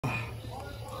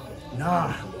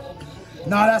Nah,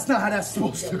 that's not how that's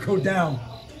supposed to go down.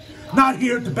 Not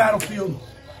here at the battlefield.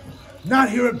 Not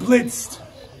here at Blitzed.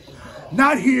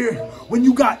 Not here when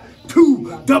you got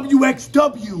two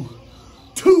WXW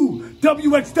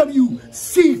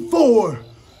C4,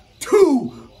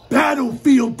 two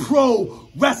Battlefield Pro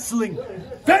Wrestling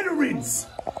veterans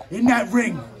in that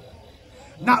ring.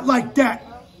 Not like that.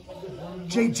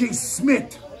 JJ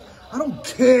Smith, I don't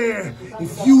care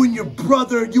if you and your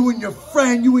brother, you and your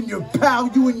friend, you and your pal,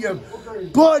 you and your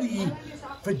buddy,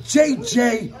 for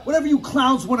JJ, whatever you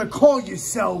clowns want to call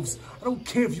yourselves, I don't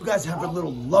care if you guys have a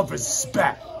little lover's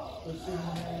spat.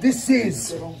 This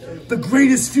is the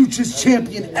greatest Futures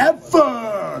champion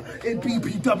ever in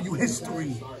BPW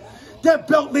history. That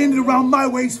belt landed around my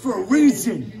waist for a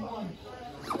reason.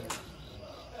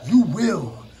 You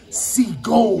will see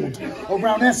gold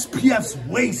around SPF's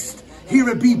waist here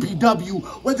at BPW,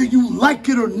 whether you like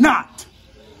it or not.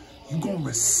 You gonna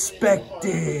respect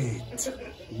it.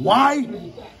 Why?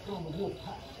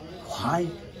 Why?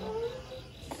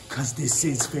 Because this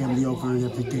is family over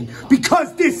everything.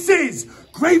 Because this is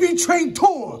Gravy Train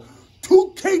Tour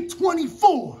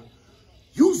 2K24.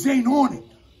 Yous ain't on it,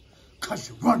 because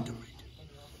you're under it.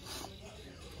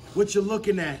 What you're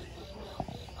looking at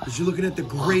is you're looking at the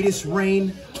greatest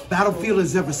reign Battlefield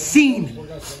has ever seen.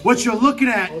 What you're looking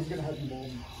at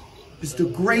is the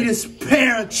greatest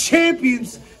pair of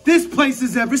champions this place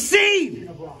has ever seen.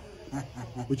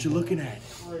 What you're looking at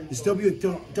is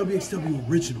WXW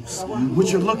Originals.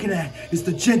 What you're looking at is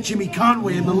the Gent Jimmy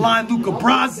Conway and the Lion Luca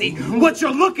Brasi. What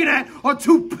you're looking at are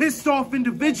two pissed off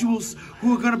individuals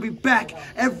who are going to be back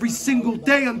every single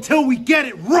day until we get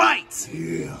it right.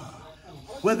 Yeah.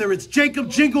 Whether it's Jacob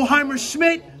Jingleheimer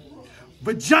Schmidt,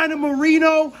 Vagina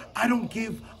Marino, I don't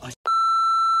give a shit.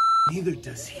 Neither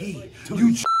does he.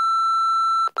 You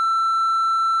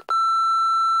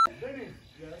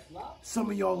Some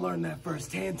of y'all learned that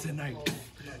firsthand tonight.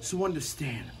 So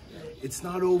understand, it's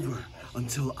not over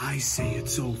until I say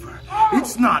it's over.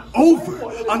 It's not over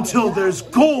until there's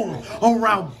gold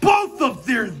around both of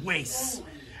their waists.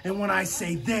 And when I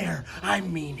say there, I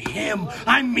mean him,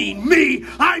 I mean me,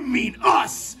 I mean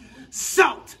us.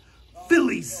 South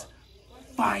Philly's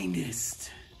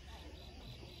finest.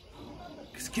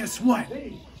 Because guess what?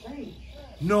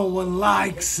 No one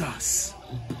likes us.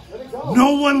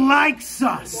 No one likes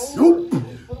us. Nope.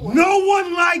 No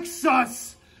one likes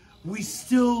us. We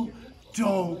still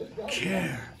don't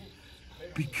care.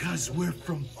 Because we're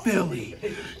from Philly.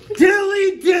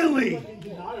 Dilly dilly.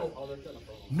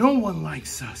 No one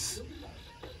likes us.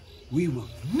 We will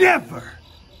never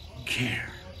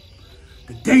care.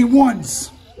 The day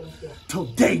ones till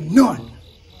day none.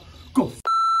 Go f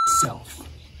yourself.